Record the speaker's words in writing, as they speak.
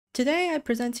Today I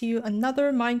present to you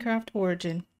another Minecraft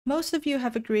origin. Most of you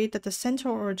have agreed that the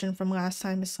Centaur origin from last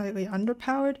time is slightly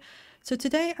underpowered, so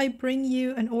today I bring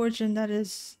you an origin that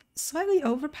is slightly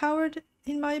overpowered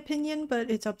in my opinion, but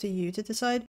it's up to you to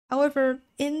decide. However,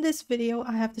 in this video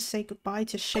I have to say goodbye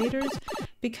to shaders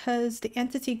because the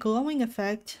entity glowing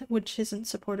effect, which isn't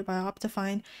supported by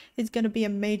Optifine, is going to be a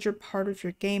major part of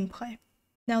your gameplay.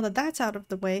 Now that that's out of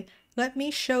the way, let me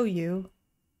show you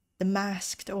the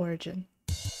masked origin.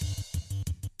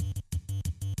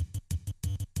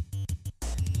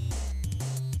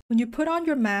 When you put on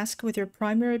your mask with your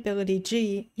primary ability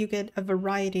G, you get a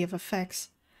variety of effects.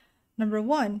 Number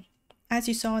 1, as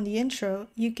you saw in the intro,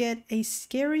 you get a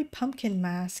scary pumpkin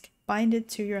mask binded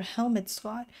to your helmet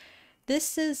slot.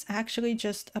 This is actually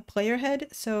just a player head,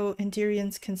 so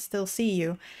Endurians can still see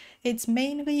you. It's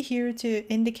mainly here to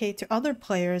indicate to other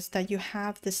players that you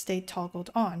have the state toggled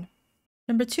on.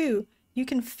 Number 2, you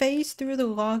can phase through the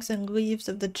logs and leaves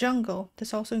of the jungle.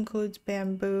 This also includes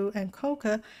bamboo and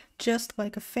coca, just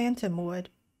like a phantom would.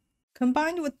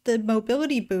 Combined with the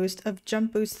mobility boost of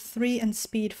jump boost 3 and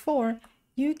speed 4,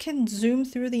 you can zoom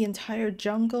through the entire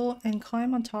jungle and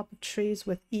climb on top of trees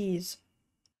with ease.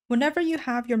 Whenever you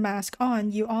have your mask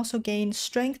on, you also gain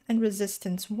strength and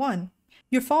resistance 1.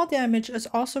 Your fall damage is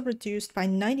also reduced by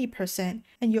 90%,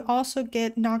 and you also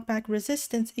get knockback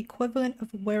resistance equivalent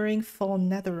of wearing full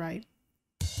netherite.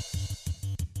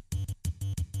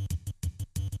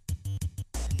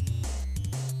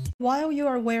 While you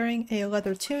are wearing a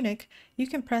leather tunic, you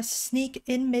can press sneak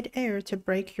in mid-air to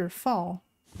break your fall.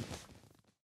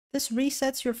 This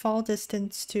resets your fall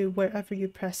distance to wherever you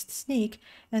pressed sneak,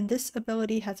 and this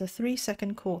ability has a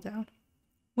 3-second cooldown.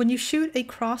 When you shoot a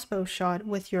crossbow shot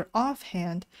with your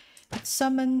offhand, it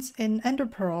summons an ender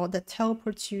pearl that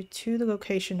teleports you to the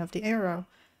location of the arrow.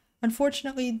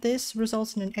 Unfortunately, this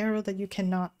results in an arrow that you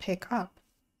cannot pick up.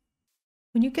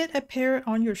 When you get a parrot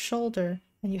on your shoulder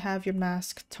and you have your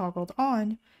mask toggled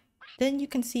on, then you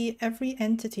can see every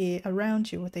entity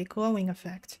around you with a glowing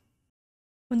effect.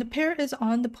 When the parrot is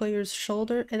on the player's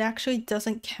shoulder, it actually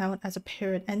doesn't count as a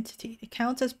parrot entity. It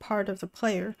counts as part of the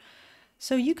player.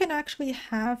 So you can actually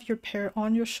have your parrot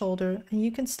on your shoulder and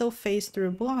you can still phase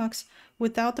through blocks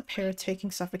without the parrot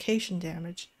taking suffocation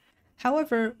damage.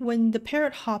 However, when the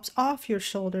parrot hops off your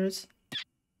shoulders,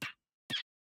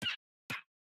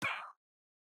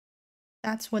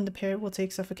 that's when the parrot will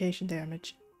take suffocation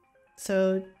damage.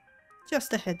 So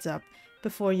just a heads up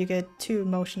before you get too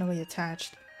emotionally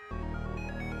attached.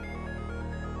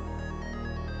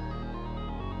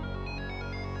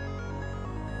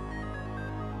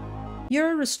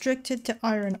 You're restricted to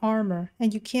iron armor,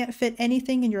 and you can't fit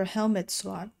anything in your helmet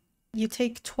slot. You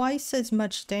take twice as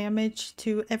much damage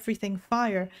to everything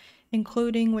fire,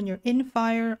 including when you're in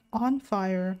fire, on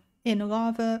fire, in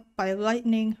lava, by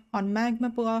lightning, on magma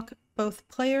block, both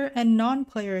player and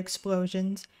non-player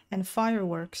explosions, and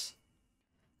fireworks.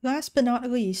 Last but not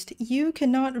least, you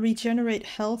cannot regenerate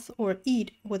health or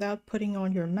eat without putting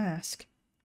on your mask.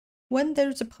 When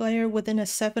there's a player within a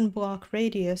 7-block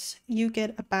radius, you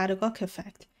get a bad luck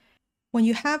effect. When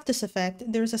you have this effect,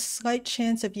 there's a slight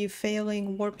chance of you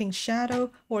failing Warping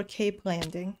Shadow or Cape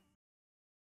Landing.